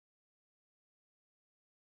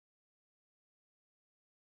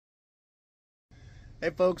Hey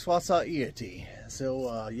folks, what's up, iyatee?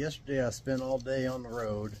 So yesterday I spent all day on the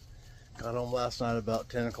road. Got home last night about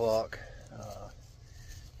 10 o'clock.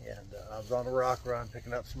 I was on a rock run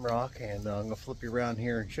picking up some rock, and I'm going to flip you around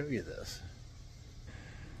here and show you this.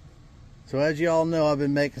 So as you all know, I've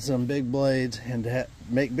been making some big blades, and to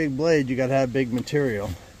make big blades you got to have big material.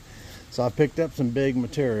 So I picked up some big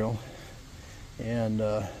material, and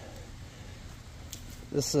that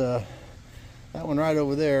one right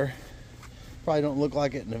over there, probably don't look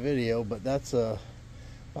like it in the video, but that's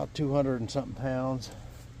about 200 and something pounds.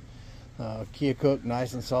 Keokuk,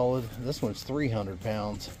 nice and solid. This one's 300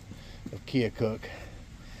 pounds of Keokuk,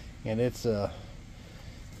 and it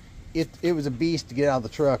was a beast to get out of the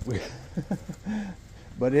truck.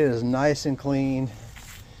 But it is nice and clean,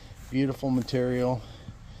 beautiful material,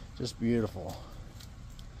 just beautiful.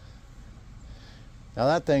 Now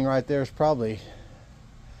that thing right there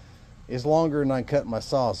is longer than I cut my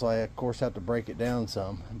saw, so I of course have to break it down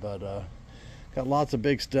some. But got lots of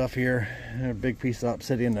big stuff here. A big piece of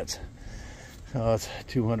obsidian that's it's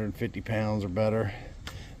 250 pounds or better,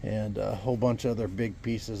 and a whole bunch of other big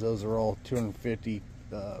pieces. Those are all 250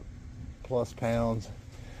 plus pounds.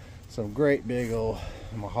 Some great big old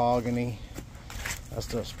mahogany. That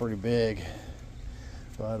stuff's pretty big.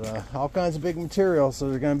 But all kinds of big material, so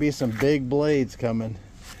there's going to be some big blades coming.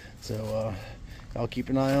 So I'll keep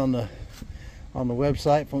an eye on the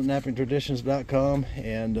website, flintknappingtraditions.com,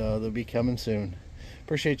 and they'll be coming soon.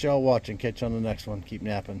 Appreciate y'all watching. Catch you on the next one. Keep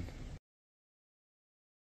napping.